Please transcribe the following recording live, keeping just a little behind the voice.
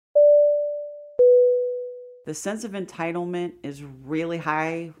The sense of entitlement is really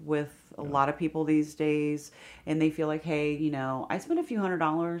high with a lot of people these days, and they feel like, hey, I spent a few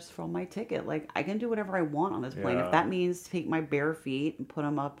 $100s for my ticket. Like, I can do whatever I want on this plane. If Yeah. that means take my bare feet and put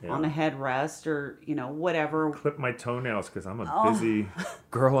them up on a Yeah. headrest or, whatever. Clip my toenails because I'm a busy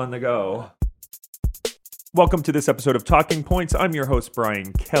girl on the go. Welcome to this episode of Talking Points. I'm your host,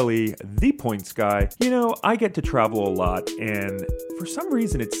 Brian Kelly, the Points Guy. I get to travel a lot, and for some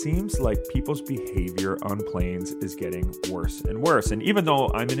reason, it seems like people's behavior on planes is getting worse and worse. And even though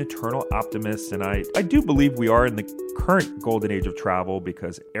I'm an eternal optimist, and I do believe we are in the current golden age of travel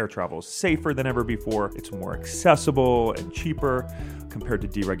because air travel is safer than ever before, it's more accessible and cheaper compared to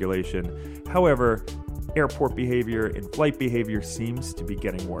deregulation. However, airport behavior and flight behavior seems to be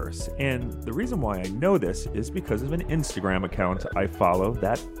getting worse. And the reason why I know this is because of an Instagram account I follow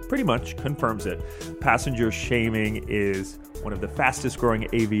that pretty much confirms it. Passenger shaming is one of the fastest growing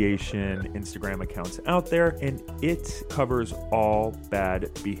aviation Instagram accounts out there, and it covers all bad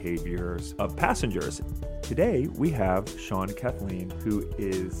behaviors of passengers. Today, we have Sean Kathleen, who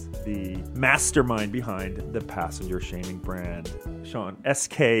is the mastermind behind the passenger shaming brand. Sean,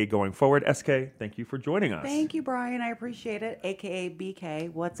 SK going forward. SK, thank you for joining us. Thank you, Brian. I appreciate it. AKA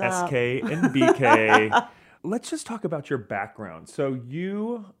BK. What's up? SK and BK. Let's just talk about your background. So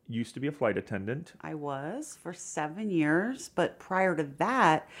you used to be a flight attendant. I was for 7 years, but prior to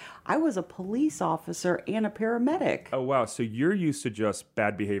that, I was a police officer and a paramedic. Oh, wow. So you're used to just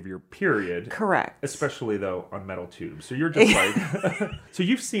bad behavior, period. Correct. Especially, though, on metal tubes. So you're just like... So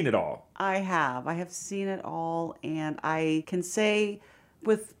you've seen it all. I have. I have seen it all, and I can say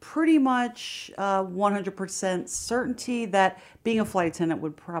with pretty much 100% certainty that being a flight attendant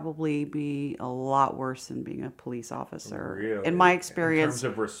would probably be a lot worse than being a police officer. Really? In my experience. In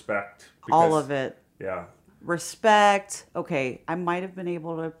terms of respect. All of it. Yeah. Respect. Okay, I might have been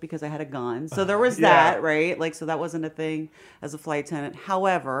able to because I had a gun. So there was Yeah. that, right? Like, so that wasn't a thing as a flight attendant.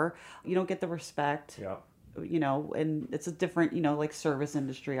 However, you don't get the respect. Yeah. And it's a different, like service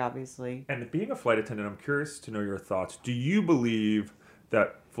industry, obviously. And being a flight attendant, I'm curious to know your thoughts. Do you believe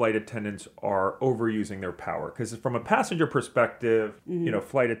that flight attendants are overusing their power? Because from a passenger perspective,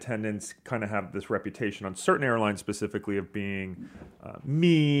 flight attendants kind of have this reputation on certain airlines specifically of being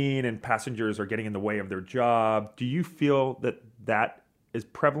mean, and passengers are getting in the way of their job. Do you feel that that is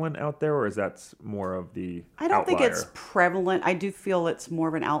prevalent out there, or is that more of the I don't outlier? think it's prevalent. I do feel it's more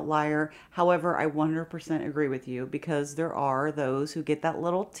of an outlier. However, I 100% agree with you because there are those who get that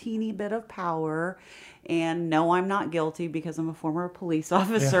little teeny bit of power. And no, I'm not guilty because I'm a former police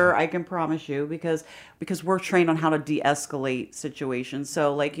officer. Yeah. I can promise you because we're trained on how to de-escalate situations.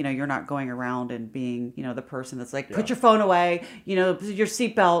 So like, you're not going around and being, the person that's like, put your phone away, your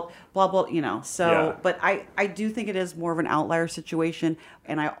seatbelt, blah, blah, So, Yeah. but I do think it is more of an outlier situation.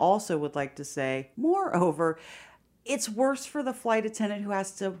 And I also would like to say, moreover, it's worse for the flight attendant who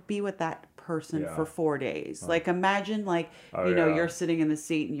has to be with that person Yeah. for 4 days. Like imagine Yeah. you're sitting in the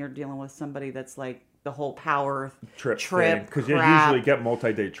seat and you're dealing with somebody that's like the whole power trip because you crap. usually get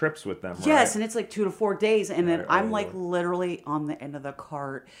multi-day trips with them, right? Yes, and it's like 2 to 4 days, and then Right, I'm oh, like Lord. literally on the end of the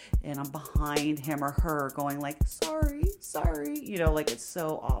cart, and I'm behind him or her, going like, sorry, like it's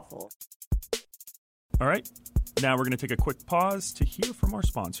so awful. All right, now we're going to take a quick pause to hear from our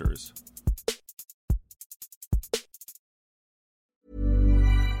sponsors.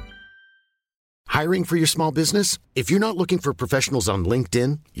 Hiring for your small business? If you're not looking for professionals on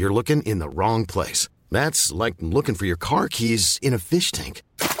LinkedIn, you're looking in the wrong place. That's like looking for your car keys in a fish tank.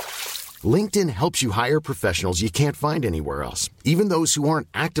 LinkedIn helps you hire professionals you can't find anywhere else, even those who aren't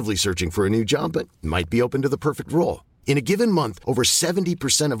actively searching for a new job but might be open to the perfect role. In a given month, over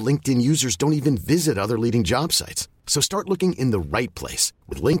 70% of LinkedIn users don't even visit other leading job sites. So start looking in the right place.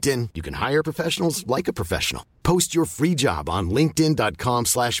 With LinkedIn, you can hire professionals like a professional. Post your free job on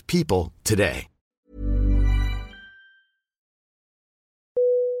linkedin.com/people today.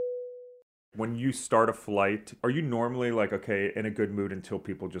 When you start a flight, are you normally like, okay, in a good mood until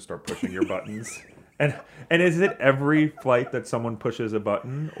people just start pushing your buttons? And is it every flight that someone pushes a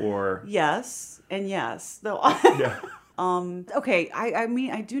button, or? Yes, and yes. Though. Yeah. Okay, I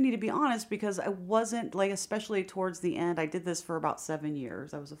mean, I do need to be honest because I wasn't like, especially towards the end, I did this for about 7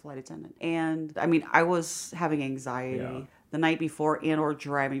 years. I was a flight attendant. And I mean, I was having anxiety Yeah. the night before and or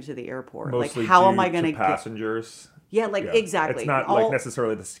driving to the airport. Mostly like, how due am I to going to get passengers? Yeah, like exactly. It's not like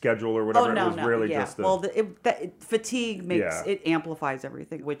necessarily the schedule or whatever. Oh no, it was really just the... Well, fatigue makes it amplifies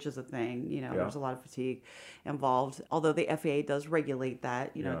everything, which is a thing. There's a lot of fatigue involved. Although the FAA does regulate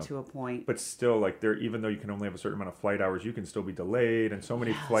that, to a point. But still, like even though you can only have a certain amount of flight hours, you can still be delayed. And so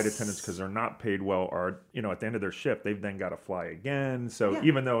many flight attendants, because they're not paid well, are at the end of their shift, they've then got to fly again. So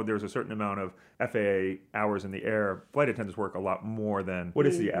even though there's a certain amount of FAA hours in the air, flight attendants work a lot more than what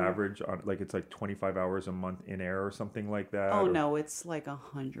is the average on, like, it's like 25 hours a month in air or something like that. Oh no, it's like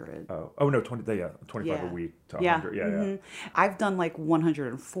 100. Oh no, 25 a week to 100. Yeah. I've done like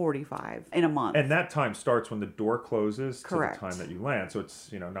 145 in a month. And that time starts when the door closes Correct. to the time that you land. So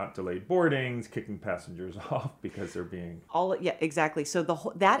it's not delayed boardings, kicking passengers off because they're being exactly. So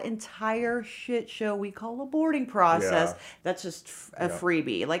that entire shit show we call a boarding process, that's just a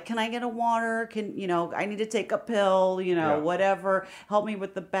freebie. Like, can I get a water? I need to take a pill, whatever. Help me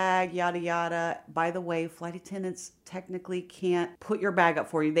with the bag, yada, yada. By the way, flight attendants technically can't put your bag up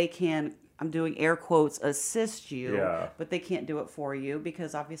for you. They can, I'm doing air quotes, assist you, but they can't do it for you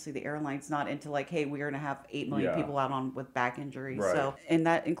because obviously the airline's not into like, hey, we're going to have 8 million people out with back injuries. Right. So, and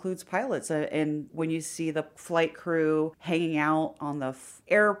that includes pilots. And when you see the flight crew hanging out on the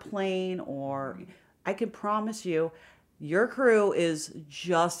airplane, or I can promise you, your crew is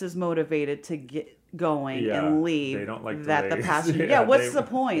just as motivated to get going and leave. They don't like that delays. The passenger. What's the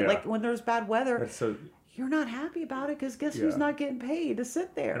point? Like when there's bad weather, you're not happy about it because guess who's not getting paid to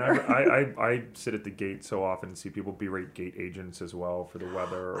sit there? And I sit at the gate so often and see people berate gate agents as well for the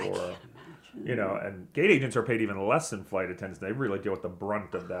weather. I can't imagine. And gate agents are paid even less than flight attendants. They really deal with the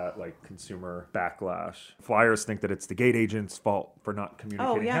brunt of that, like, consumer backlash. Flyers think that it's the gate agent's fault for not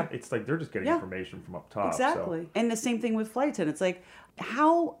communicating. Oh, yeah. It's like they're just getting information from up top. Exactly. So. And the same thing with flight attendants. Like,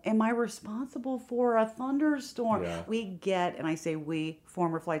 how am I responsible for a thunderstorm? Yeah. We get, and I say we,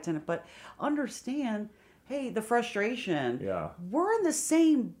 former flight attendant, but understand, hey, the frustration. Yeah. We're in the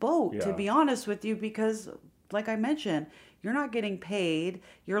same boat, to be honest with you, because like I mentioned, you're not getting paid,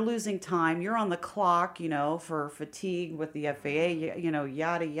 you're losing time, you're on the clock, for fatigue with the FAA,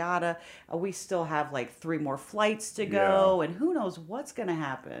 yada, yada. We still have like 3 more flights to go, and who knows what's going to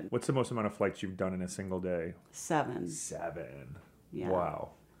happen. What's the most amount of flights you've done in a single day? 7. 7. Yeah.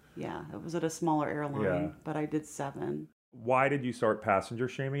 Wow. Yeah, it was at a smaller airline, but I did 7. Why did you start passenger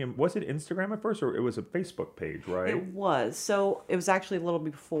shaming? And was it Instagram at first, or it was a Facebook page, right? It was. So it was actually a little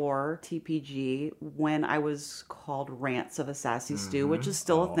before TPG when I was called Rants of a Sassy Stew, which is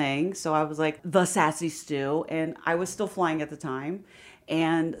still a thing. So I was like the Sassy Stew, and I was still flying at the time.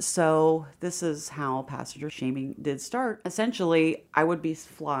 And so this is how passenger shaming did start. Essentially, I would be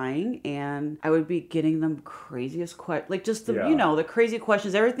flying and I would be getting them craziest questions, like just the, the crazy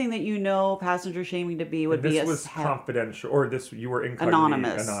questions, everything that passenger shaming to be would be. This was confidential, or you were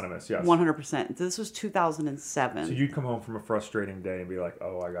anonymous. Anonymous, yes. 100%. This was 2007. So you'd come home from a frustrating day and be like,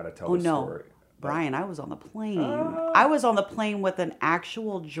 oh, I got to tell the story. Brian, I was on the plane. I was on the plane with an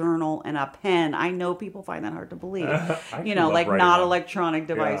actual journal and a pen. I know people find that hard to believe. Like not electronic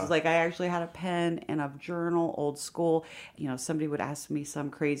devices. Like I actually had a pen and a journal, old school. Somebody would ask me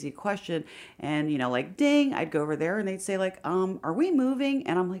some crazy question and, like, ding, I'd go over there and they'd say like, are we moving?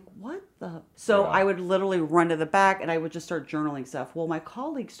 And I'm like, what the? So I would literally run to the back and I would just start journaling stuff. Well, my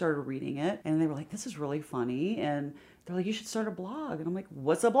colleagues started reading it and they were like, this is really funny. And they're like, you should start a blog. And I'm like,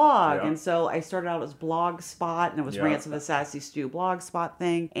 what's a blog? Yeah. And so I started out as Blogspot, and it was Rants of a Sassy Stew Blogspot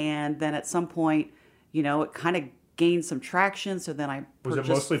thing. And then at some point, it kind of gained some traction. So then I purchased...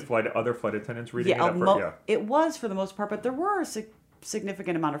 Was it mostly other flight attendants reading it? It was for the most part, but there were a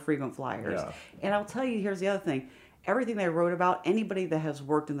significant amount of frequent flyers. Yeah. And I'll tell you, here's the other thing. Everything that I wrote about, anybody that has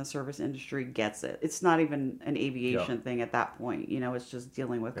worked in the service industry gets it. It's not even an aviation thing at that point. It's just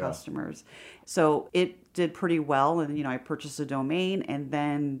dealing with customers. So it did pretty well. And, I purchased a domain and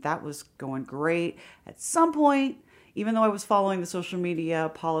then that was going great. At some point, even though I was following the social media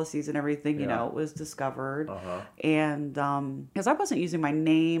policies and everything, it was discovered. And because I wasn't using my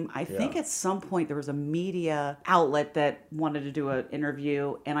name, I think at some point there was a media outlet that wanted to do an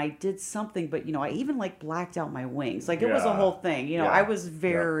interview, and I did something, but I even like blacked out my wings. Like it was a whole thing. I was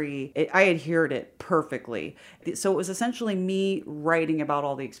I adhered it perfectly. So it was essentially me writing about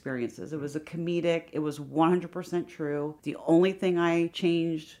all the experiences. It was a comedic. It was 100% true. The only thing I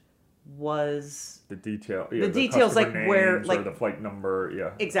changed was the details, like where, like the flight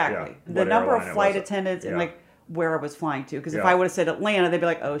number, exactly, the number of flight attendants, and like where I was flying to. Because if I would have said Atlanta, they'd be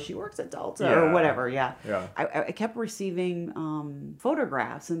like, oh, she works at Delta or whatever. Yeah. I kept receiving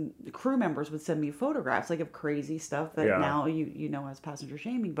photographs, and the crew members would send me photographs like of crazy stuff that now you know as passenger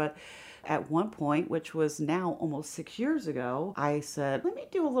shaming. But at one point, which was now almost 6 years ago, I said, let me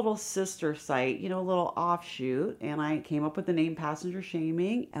do a little sister site, you know, a little offshoot. And I came up with the name Passenger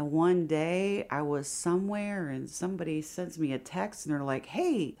Shaming. And one day I was somewhere and somebody sends me a text and they're like,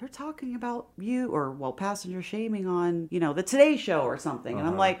 hey, they're talking about you or, well, passenger shaming on, you know, the Today Show or something. And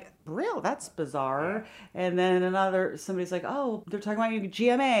I'm like, real? That's bizarre. And then somebody's like, oh, they're talking about you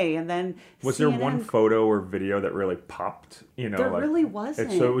GMA. And then was there one photo or video that really popped? You know, there really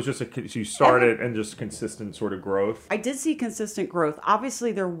wasn't. So it was just you started and just consistent sort of growth. I did see consistent growth.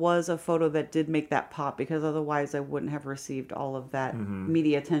 Obviously, there was a photo that did make that pop because otherwise I wouldn't have received all of that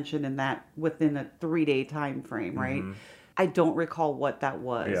media attention in that within a 3-day time frame, right? I don't recall what that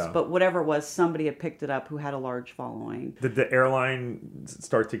was, but whatever it was, somebody had picked it up who had a large following. Did the airline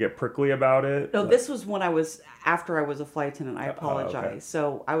start to get prickly about it? No, this was after I was a flight attendant. I apologize. Okay.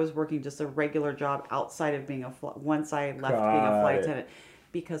 So I was working just a regular job outside of being once I left being a flight attendant,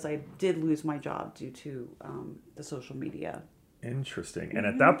 because I did lose my job due to the social media. Interesting. And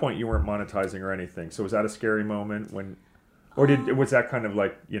at that point, you weren't monetizing or anything. So was that a scary moment when... Or was that kind of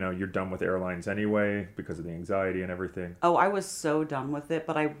like, you know, you're done with airlines anyway because of the anxiety and everything? Oh, I was so done with it,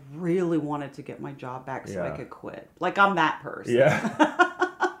 but I really wanted to get my job back so I could quit. Like, I'm that person.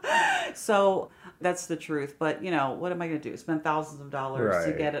 Yeah. So that's the truth. But, you know, what am I going to do? Spend thousands of dollars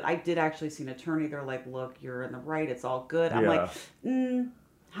to get it. I did actually see an attorney. They're like, look, you're in the right. It's all good. I'm like,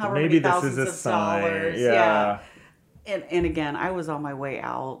 however maybe many this thousands is a of sign. dollars. Yeah. And again, I was on my way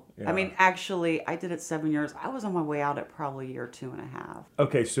out. Yeah. I mean, actually, I did it 7 years. I was on my way out at probably year 2.5.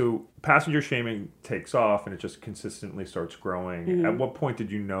 Okay, so passenger shaming takes off and it just consistently starts growing. At what point did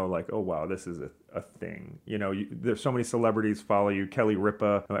you know, like, oh, wow, this is a thing? You know, there's so many celebrities follow you. Kelly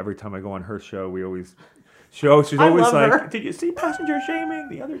Ripa, every time I go on her show, we always... she's always like, her. Did you see passenger shaming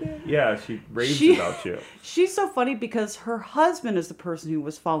the other day? Yeah, she raves about you. She's so funny because her husband is the person who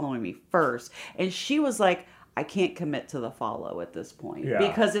was following me first. And she was like, I can't commit to the follow at this point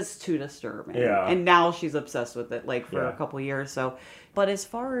because it's too disturbing. Yeah. And now she's obsessed with it like for a couple of years. So, but as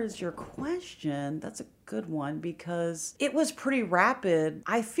far as your question, that's a good one because it was pretty rapid.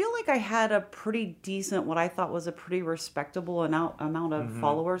 I feel like I had a pretty decent, what I thought was a pretty respectable amount of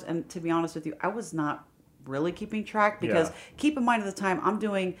followers. And to be honest with you, I was not really keeping track because keep in mind at the time I'm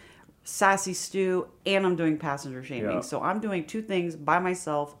doing Sassy Stew and I'm doing passenger shaming. Yeah. So I'm doing two things by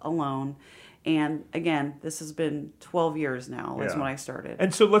myself alone. And again, this has been 12 years now is when I started.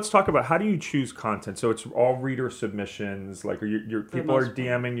 And so let's talk about how do you choose content? So it's all reader submissions. Like your people are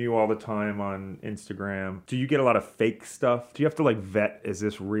DMing you all the time on Instagram. Do you get a lot of fake stuff? Do you have to like vet, is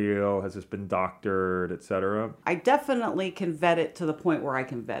this real? Has this been doctored, etc.? I definitely can vet it to the point where I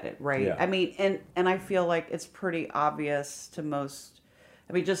can vet it, right? Yeah. I mean, and I feel like it's pretty obvious to most...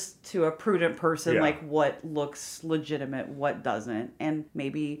 I mean, just to a prudent person, like what looks legitimate, what doesn't. And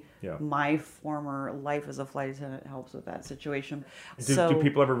maybe my former life as a flight attendant helps with that situation. Do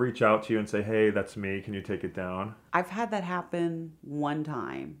people ever reach out to you and say, hey, that's me, can you take it down? I've had that happen one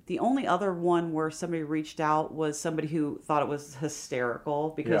time. The only other one where somebody reached out was somebody who thought it was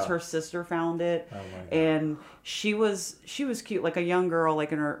hysterical because her sister found it. Oh my God. And she was cute, like a young girl,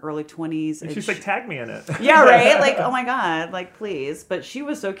 like in her early 20s. And she's like, tag me in it. Yeah, right? Like, oh my God, like, please. But she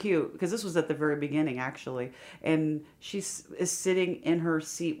was so cute because this was at the very beginning, actually. And she is sitting in her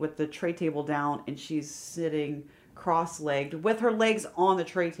seat with the tray table down, and she's sitting cross-legged with her legs on the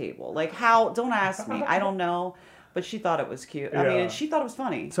tray table. Like, how? Don't ask me. I don't know. But she thought it was cute. I mean, she thought it was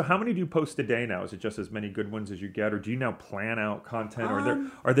funny. So how many do you post a day now? Is it just as many good ones as you get? Or do you now plan out content?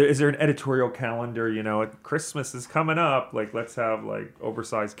 Is there an editorial calendar? You know, Christmas is coming up. Like, let's have, like,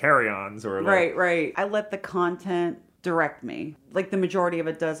 oversized carry-ons. Or like... Right. I let the content direct me. Like, the majority of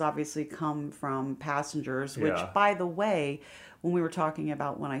it does obviously come from passengers, which, by the way... When we were talking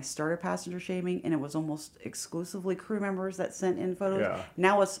about when I started passenger shaming and it was almost exclusively crew members that sent in photos,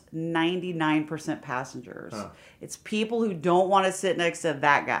 now it's 99% passengers. Huh. It's people who don't want to sit next to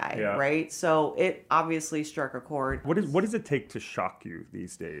that guy, right? So it obviously struck a chord. What does it take to shock you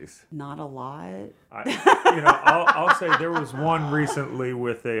these days? Not a lot. I'll say there was one recently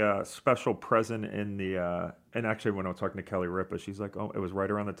with a special present in the... And actually, when I was talking to Kelly Ripa, she's like, "Oh, it was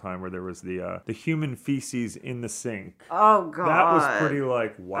right around the time where there was the human feces in the sink." Oh God, that was pretty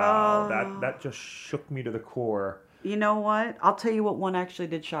like, wow, that just shook me to the core. You know what? I'll tell you what one actually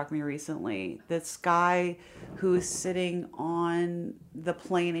did shock me recently. This guy who's sitting on the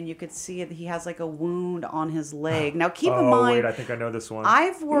plane and you could see it. He has like a wound on his leg. Now keep in mind. Wait, I think I know this one.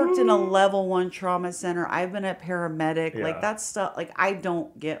 I've worked in a level 1 trauma center. I've been a paramedic. Yeah. Like that stuff. Like I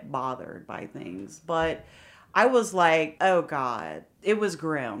don't get bothered by things, but I was like, oh God, it was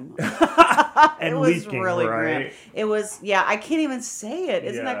grim. And it was leaking, really right? grim. It was, yeah, I can't even say it.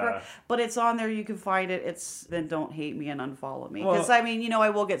 Isn't that Yeah. great? But it's on there. You can find it. It's then don't hate me and unfollow me. Because I mean, you know, I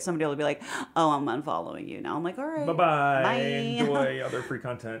will get somebody who'll be like, oh, I'm unfollowing you now. I'm like, all right. Bye-bye. Bye. Enjoy other free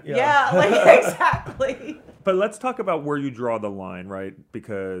content. Yeah, like exactly. But let's talk about where you draw the line, right?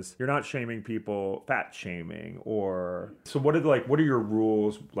 Because you're not shaming people, fat shaming, or so. What are your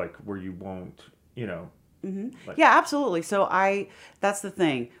rules like where you won't, you know? Like, Yeah, absolutely. So that's the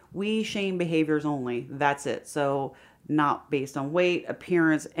thing. We shame behaviors only. That's it. So not based on weight,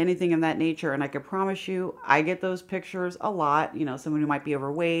 appearance, anything of that nature. And I can promise you, I get those pictures a lot. You know, someone who might be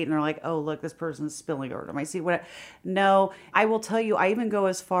overweight and they're like, oh, look, this person's spilling over. I see what. No, I will tell you, I even go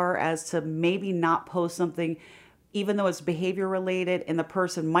as far as to maybe not post something even though it's behavior related and the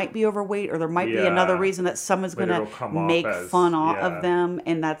person might be overweight or there might be another reason that someone's going to make fun of them.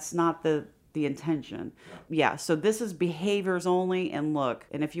 And that's not the intention. Yeah. So this is behaviors only. And look,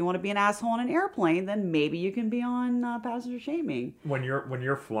 and if you want to be an asshole on an airplane, then maybe you can be on passenger shaming. When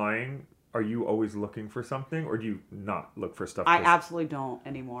you're flying, are you always looking for something, or do you not look for stuff? I absolutely don't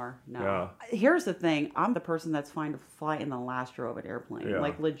anymore. No. Yeah. Here's the thing. I'm the person that's fine to fly in the last row of an airplane,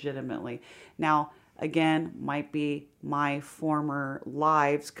 like legitimately. Now, again, might be my former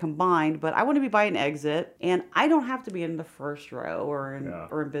lives combined, but I want to be by an exit, and I don't have to be in the first row or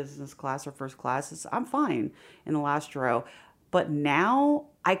in business class or first class. I'm fine in the last row. But now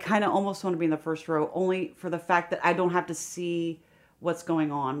I kind of almost want to be in the first row, only for the fact that I don't have to see what's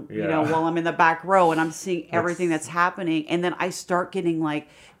going on, you know, while I'm in the back row and I'm seeing everything that's happening. And then I start getting like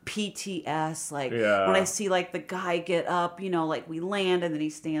PTS, like when I see like the guy get up, you know, like we land and then he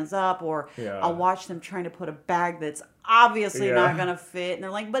stands up, or I'll watch them trying to put a bag that's obviously not going to fit. And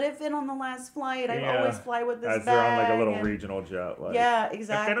they're like, but it fit on the last flight. I always fly with this bag. As they're on like a little regional jet. Like, yeah,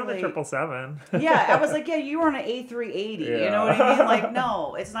 exactly. I fit on the 777. Yeah, I was like, yeah, you were on an A380. You know what I mean? Like,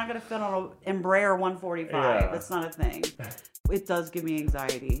 no, it's not going to fit on an Embraer 145. That's not a thing. It does give me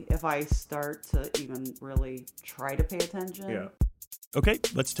anxiety if I start to even really try to pay attention. Yeah. Okay,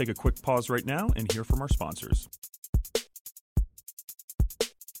 let's take a quick pause right now and hear from our sponsors.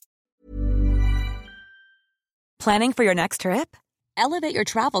 Planning for your next trip? Elevate your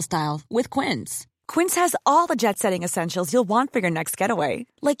travel style with Quince. Quince has all the jet-setting essentials you'll want for your next getaway,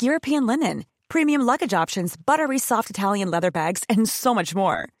 like European linen, premium luggage options, buttery soft Italian leather bags, and so much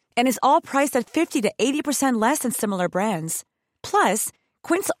more. And is all priced at 50 to 80% less than similar brands. Plus,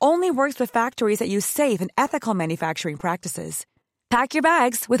 Quince only works with factories that use safe and ethical manufacturing practices. Pack your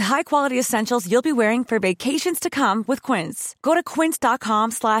bags with high-quality essentials you'll be wearing for vacations to come with Quince. Go to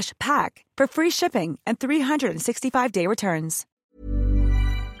quince.com/pack for free shipping and 365-day returns.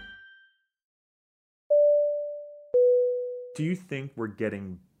 Do you think we're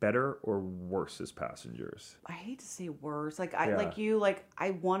getting better or worse as passengers? I hate to say worse. Like I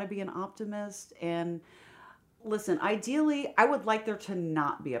want to be an optimist, and listen, ideally, I would like there to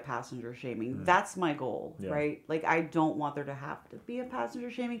not be a passenger shaming. That's my goal, right? Like, I don't want there to have to be a passenger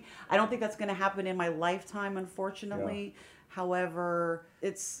shaming. I don't think that's going to happen in my lifetime, unfortunately. However,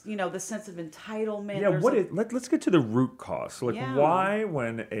 it's, you know, the sense of entitlement. Yeah, let's get to the root cause. Like, why,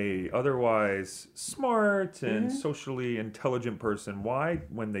 when a otherwise smart and socially intelligent person, why,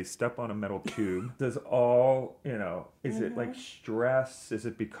 when they step on a metal tube, does all, you know, is it like stress? Is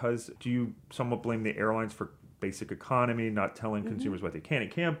it because, do you somewhat blame the airlines for basic economy, not telling consumers what they can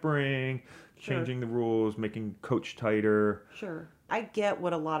and can't bring, changing the rules, making coach tighter? Sure. I get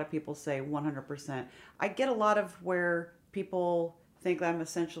what a lot of people say, 100%. I get a lot of where people think that I'm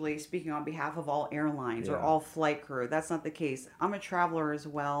essentially speaking on behalf of all airlines or all flight crew. That's not the case. I'm a traveler as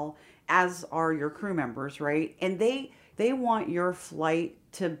well, as are your crew members, right? And they want your flight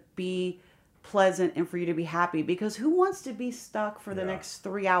to be pleasant and for you to be happy, because who wants to be stuck for the next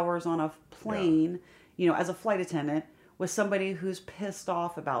 3 hours on a plane, you know, as a flight attendant with somebody who's pissed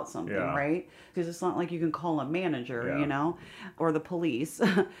off about something, right? Because it's not like you can call a manager, you know, or the police,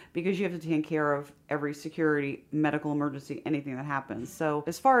 because you have to take care of every security, medical emergency, anything that happens. So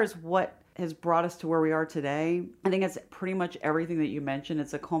as far as what has brought us to where we are today, I think it's pretty much everything that you mentioned.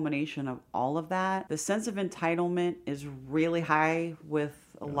 It's a culmination of all of that. The sense of entitlement is really high with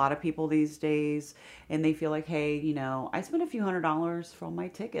a lot of people these days, and they feel like, hey, I spent a few $100s for my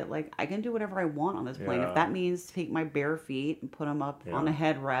ticket. Like, I can do whatever I want on this plane. Yeah. If that means take my bare feet and put them up on a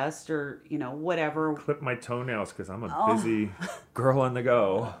headrest or, whatever. Clip my toenails because I'm a busy girl on the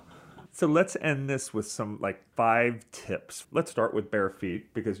go. So let's end this with some 5 tips. Let's start with bare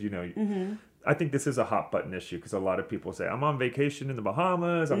feet because, I think this is a hot button issue because a lot of people say, I'm on vacation in the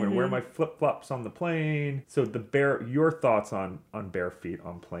Bahamas. I'm going to wear my flip-flops on the plane. So your thoughts on bare feet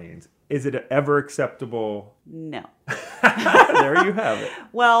on planes. Is it ever acceptable? No. There you have it.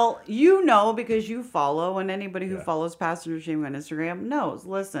 Well, because you follow, and anybody who follows Passenger Shaming on Instagram knows,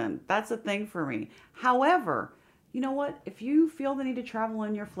 listen, that's a thing for me. However, you know what? If you feel the need to travel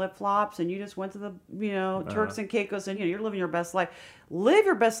in your flip-flops and you just went to the, Turks and Caicos and, you're living your best life, live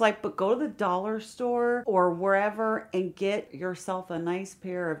your best life, but go to the dollar store or wherever and get yourself a nice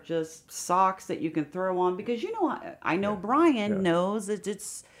pair of just socks that you can throw on because, I know Brian knows that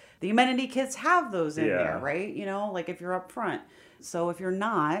it's the amenity kits have those in there, right? Like if you're up front. So if you're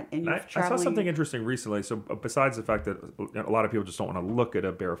not, and you're traveling... I saw something interesting recently. So besides the fact that a lot of people just don't want to look at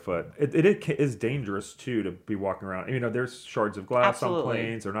a barefoot, it is dangerous, too, to be walking around. There's shards of glass on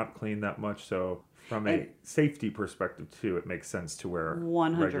planes. They're not cleaned that much. So from a safety perspective, too, it makes sense to wear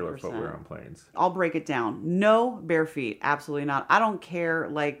 100%. Regular footwear on planes. I'll break it down. No bare feet. Absolutely not. I don't care,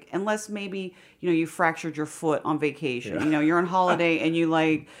 unless maybe, you fractured your foot on vacation. You're on holiday and you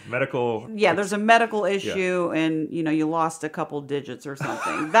medical... Yeah, there's a medical issue and, you lost a couple digits or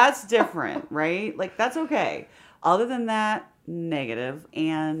something. That's different, right? That's okay. Other than that, negative.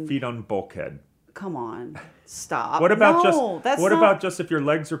 And feet on bulkhead. Come on, stop. What about just if your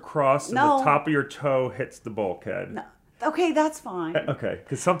legs are crossed and the top of your toe hits the bulkhead? No. Okay, that's fine. Okay,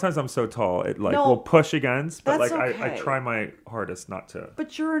 because sometimes I'm so tall, it will push against, but that's I try my hardest not to.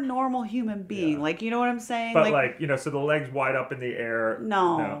 But you're a normal human being, you know what I'm saying? But so the legs wide up in the air.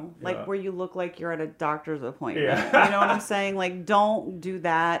 No, where you look like you're at a doctor's appointment. Yeah. You know what I'm saying? Don't do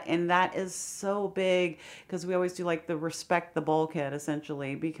that, and that is so big because we always do the respect the bulkhead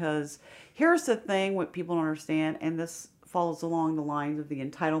essentially. Because here's the thing: what people don't understand, and this follows along the lines of the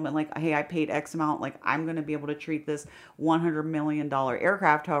entitlement, hey, I paid X amount, I'm going to be able to treat this $100 million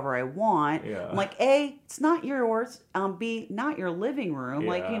aircraft however I want. Yeah. I'm A, it's not yours. B, not your living room.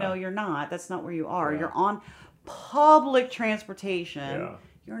 You're not. That's not where you are. Yeah. You're on public transportation. Yeah.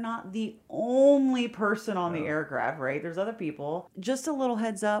 You're not the only person on the aircraft, right? There's other people. Just a little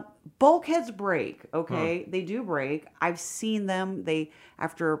heads up. Bulkheads break, okay? They do break. I've seen them.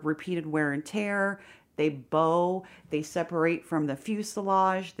 After repeated wear and tear, they bow, they separate from the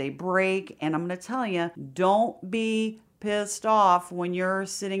fuselage, they break, and I'm going to tell you, don't be pissed off when you're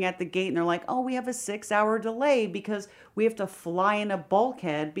sitting at the gate and they're like, oh, we have a 6-hour delay because we have to fly in a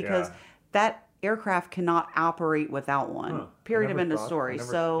bulkhead because that aircraft cannot operate without one. Period of end of story.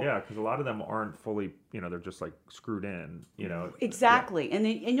 Because a lot of them aren't fully, they're just screwed in, Exactly. Yeah.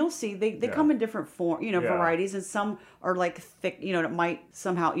 And you'll see they come in different form, varieties, and some are thick, it might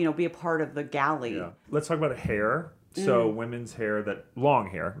somehow, be a part of the galley. Yeah. Let's talk about hair. So women's hair, long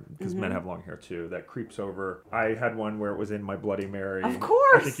hair, because men have long hair too, that creeps over. I had one where it was in my Bloody Mary. Of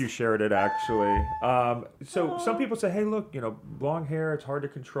course. I think you shared it actually. So some people say, hey, look, long hair, it's hard to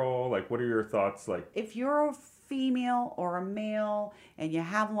control. What are your thoughts? If you're a female or a male and you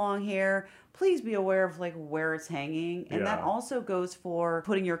have long hair, please be aware of where it's hanging, and that also goes for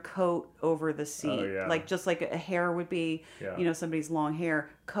putting your coat over the seat, just like a hair would be, somebody's long hair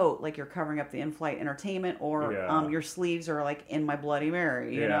coat, you're covering up the in-flight entertainment, or your sleeves are in my Bloody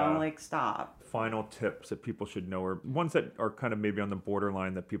Mary, you know, stop. Final tips that people should know, or ones that are kind of maybe on the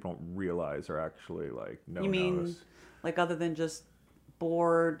borderline that people don't realize are actually no. You mean other than just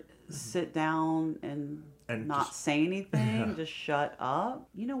bored, sit down and not just say anything, just shut up.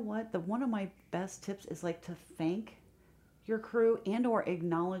 You know what? One of my best tips is to thank your crew and or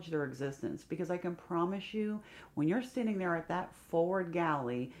acknowledge their existence, because I can promise you when you're standing there at that forward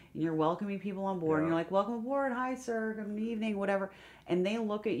galley and you're welcoming people on board and you're welcome aboard, hi sir, good evening, whatever, and they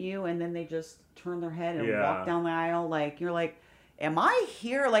look at you and then they just turn their head and walk down the aisle you're am I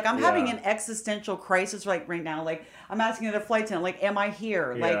here? I'm having an existential crisis right now. I'm asking the flight attendant, am I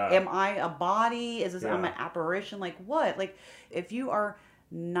here? Am I a body? Is this I'm an apparition? What? If you are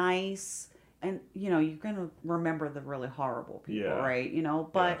nice and, you're going to remember the really horrible people, right?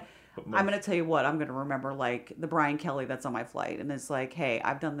 But I'm going to tell you what, I'm going to remember the Brian Kelly that's on my flight. And it's hey,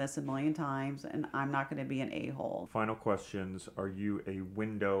 I've done this a million times and I'm not going to be an a-hole. Final questions. Are you a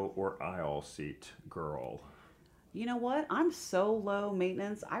window or aisle seat girl? You know what? I'm so low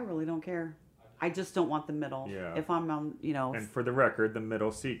maintenance, I really don't care. I just don't want the middle. Yeah. If I'm on, And for the record, the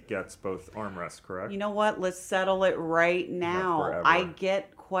middle seat gets both armrests, correct? You know what? Let's settle it right now. forever. I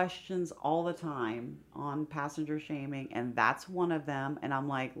get questions all the time on passenger shaming, and that's one of them. And I'm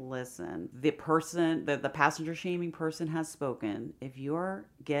like, listen, the passenger shaming person has spoken. If you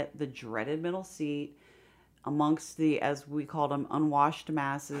get the dreaded middle seat amongst the, as we call them, unwashed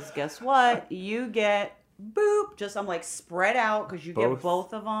masses, guess what? You get boop. I'm like, spread out, because you get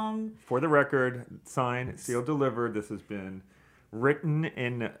both of them. For the record, signed, sealed, delivered. This has been written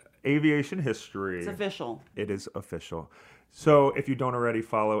in aviation history. It's official. It is official. So if you don't already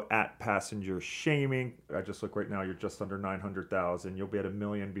follow @passenger shaming, I just look right now, you're just under 900,000. You'll be at 1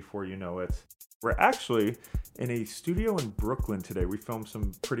 million before you know it. We're actually in a studio in Brooklyn today. We filmed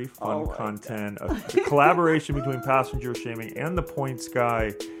some pretty fun content, a collaboration between Passenger Shaming and The Points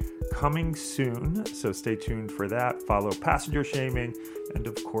Guy, coming soon. So stay tuned for that. Follow Passenger Shaming and,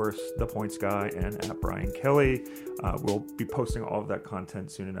 of course, The Points Guy and @Brian Kelly. We'll be posting all of that content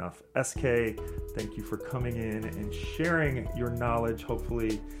soon enough. SK, thank you for coming in and sharing your knowledge.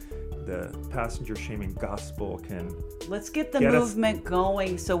 Hopefully the passenger shaming gospel can let's get the movement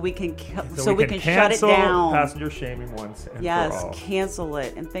going so we can so we can shut it down. Passenger shaming once and for all. Cancel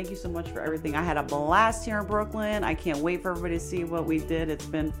it. And thank you so much for everything. I had a blast here in Brooklyn. I can't wait for everybody to see what we did. It's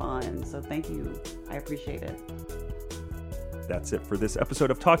been fun. So thank you. I appreciate it. That's it for this episode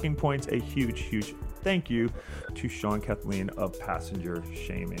of Talking Points. A huge thank you to Sean Kathleen of Passenger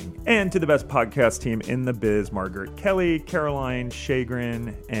Shaming, and to the best podcast team in the biz, Margaret Kelly, Caroline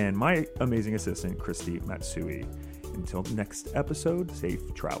Shagrin, and my amazing assistant, Christy Matsui. Until next episode,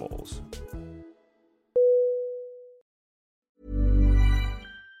 safe travels.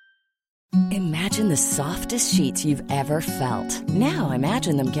 Imagine the softest sheets you've ever felt. Now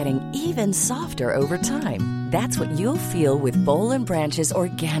imagine them getting even softer over time. That's what you'll feel with Boll & Branch's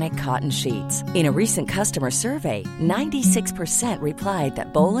organic cotton sheets. In a recent customer survey, 96% replied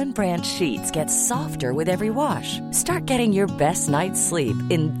that Boll & Branch sheets get softer with every wash. Start getting your best night's sleep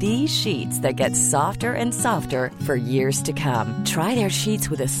in these sheets that get softer and softer for years to come. Try their sheets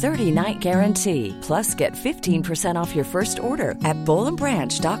with a 30-night guarantee. Plus, get 15% off your first order at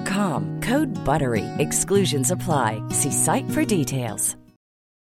bollandbranch.com. Code BUTTERY. Exclusions apply. See site for details.